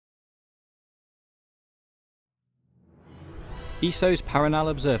ESO's Paranal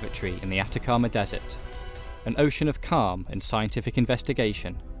Observatory in the Atacama Desert. An ocean of calm and scientific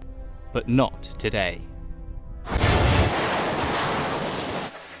investigation. But not today.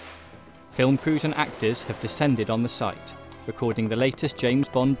 Film crews and actors have descended on the site, recording the latest James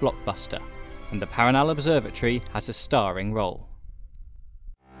Bond blockbuster, and the Paranal Observatory has a starring role.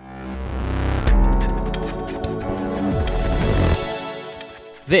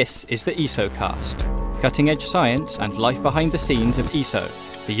 This is the ESOcast, cutting-edge science and life behind the scenes of ESO,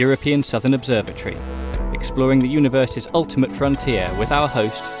 the European Southern Observatory, exploring the universe's ultimate frontier with our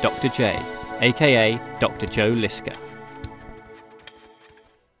host, Dr. J, a.k.a. Dr. Joe Liske.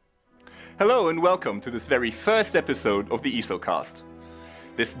 Hello and welcome to this very first episode of the ESOcast.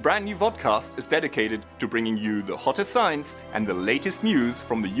 This brand new vodcast is dedicated to bringing you the hottest science and the latest news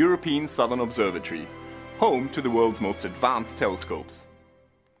from the European Southern Observatory, home to the world's most advanced telescopes.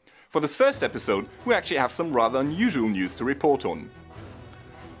 For this first episode, we actually have some rather unusual news to report on.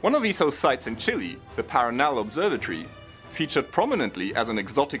 One of ESO's sites in Chile, the Paranal Observatory, featured prominently as an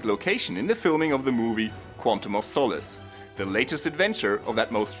exotic location in the filming of the movie Quantum of Solace, the latest adventure of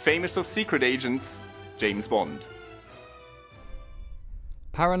that most famous of secret agents, James Bond.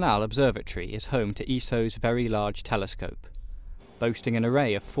 Paranal Observatory is home to ESO's Very Large Telescope. Boasting an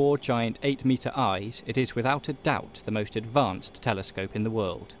array of 4 giant 8-metre eyes, it is without a doubt the most advanced telescope in the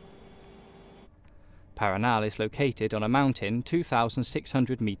world. Paranal is located on a mountain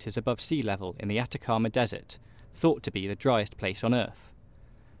 2,600 metres above sea level in the Atacama Desert, thought to be the driest place on Earth.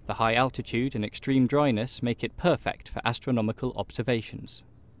 The high altitude and extreme dryness make it perfect for astronomical observations.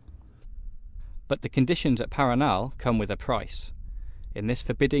 But the conditions at Paranal come with a price. In this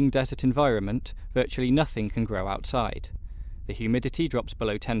forbidding desert environment, virtually nothing can grow outside. The humidity drops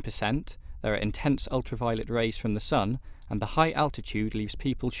below 10%, there are intense ultraviolet rays from the sun, and the high altitude leaves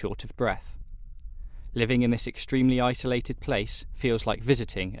people short of breath. Living in this extremely isolated place feels like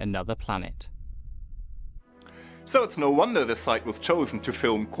visiting another planet. So it's no wonder the site was chosen to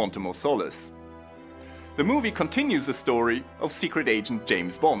film Quantum of Solace. The movie continues the story of secret agent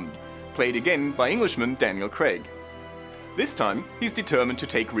James Bond, played again by Englishman Daniel Craig. This time, he's determined to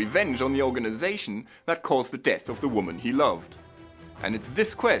take revenge on the organization that caused the death of the woman he loved. And it's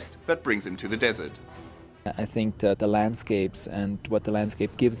this quest that brings him to the desert. I think that the landscapes and what the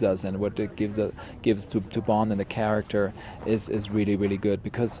landscape gives us and what it gives to Bond and the character is really, really good,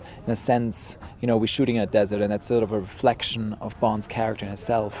 because in a sense, you know, we're shooting in a desert and that's sort of a reflection of Bond's character in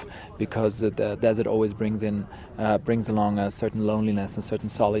himself, because the desert always brings along a certain loneliness, a certain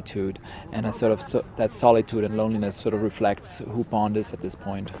solitude, and that solitude and loneliness sort of reflects who Bond is at this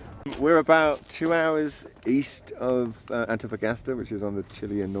point. We're about 2 hours east of Antofagasta, which is on the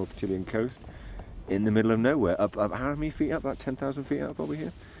Chilean, North Chilean coast, in the middle of nowhere. Up how many feet up? About 10,000 feet up over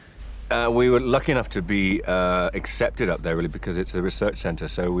here? We were lucky enough to be accepted up there, really, because it's a research centre.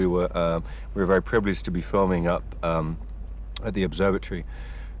 So we were very privileged to be filming up at the observatory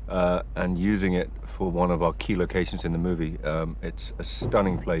and using it for one of our key locations in the movie. It's a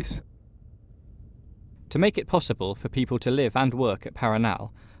stunning place. To make it possible for people to live and work at Paranal,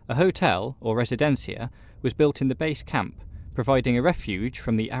 a hotel, or residencia, was built in the base camp, providing a refuge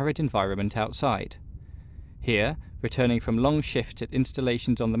from the arid environment outside. Here, returning from long shifts at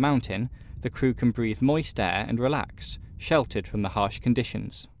installations on the mountain, the crew can breathe moist air and relax, sheltered from the harsh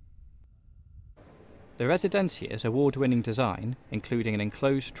conditions. The residencia's award-winning design, including an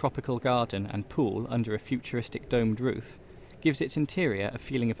enclosed tropical garden and pool under a futuristic domed roof, gives its interior a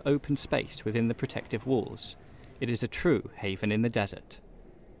feeling of open space within the protective walls. It is a true haven in the desert.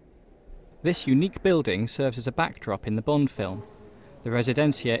 This unique building serves as a backdrop in the Bond film. The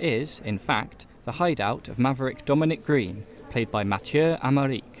residencia is, in fact, the hideout of maverick Dominic Green, played by Mathieu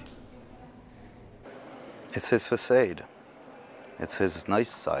Amalric. It's his facade. It's his nice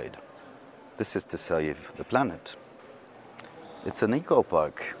side. This is to save the planet. It's an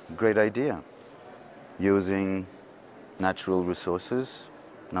eco-park. Great idea. Using natural resources,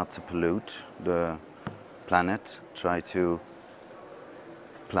 not to pollute the planet, try to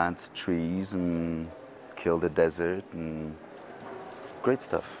plant trees and kill the desert, and great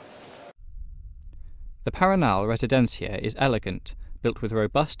stuff. The Paranal Residencia is elegant, built with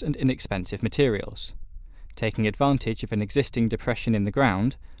robust and inexpensive materials. Taking advantage of an existing depression in the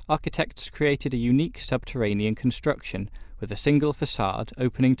ground, architects created a unique subterranean construction with a single facade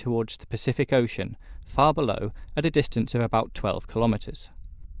opening towards the Pacific Ocean, far below at a distance of about 12 kilometres.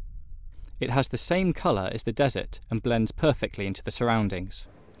 It has the same colour as the desert and blends perfectly into the surroundings.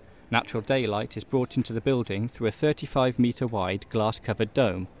 Natural daylight is brought into the building through a 35-metre wide glass-covered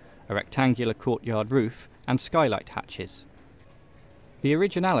dome, a rectangular courtyard roof and skylight hatches. The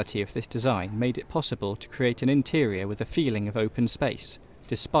originality of this design made it possible to create an interior with a feeling of open space,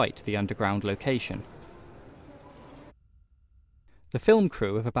 despite the underground location. The film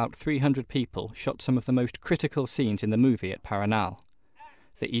crew of about 300 people shot some of the most critical scenes in the movie at Paranal.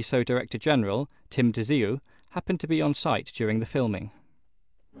 The ESO Director General, Tim Deziu, happened to be on site during the filming.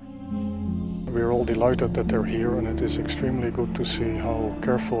 We're all delighted that they're here, and it is extremely good to see how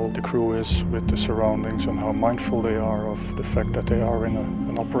careful the crew is with the surroundings and how mindful they are of the fact that they are in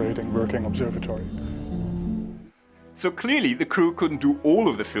an operating, working observatory. So clearly the crew couldn't do all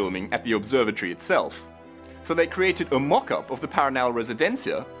of the filming at the observatory itself. So they created a mock-up of the Paranal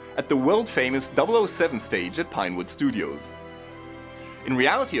Residencia at the world-famous 007 stage at Pinewood Studios. In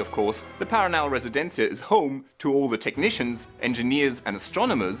reality, of course, the Paranal Residencia is home to all the technicians, engineers and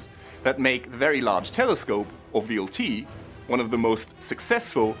astronomers that make the Very Large Telescope, or VLT, one of the most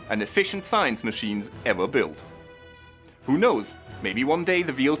successful and efficient science machines ever built. Who knows, maybe one day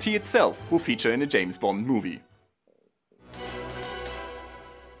the VLT itself will feature in a James Bond movie.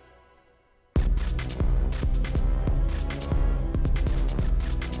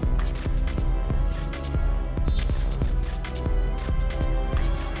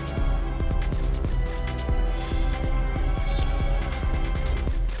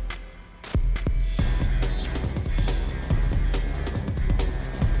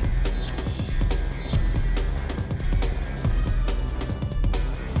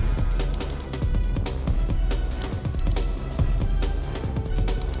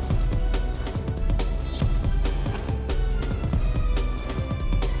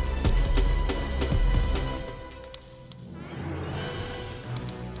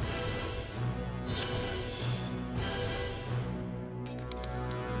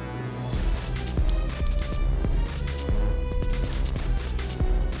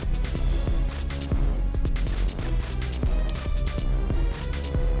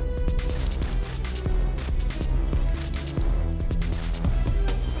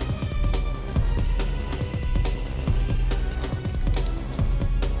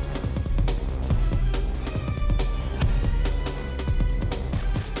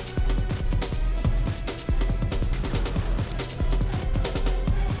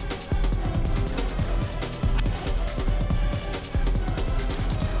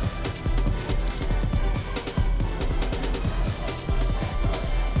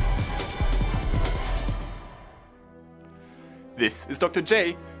 This is Dr.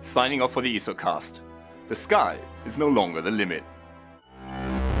 J, signing off for the ESOcast. The sky is no longer the limit.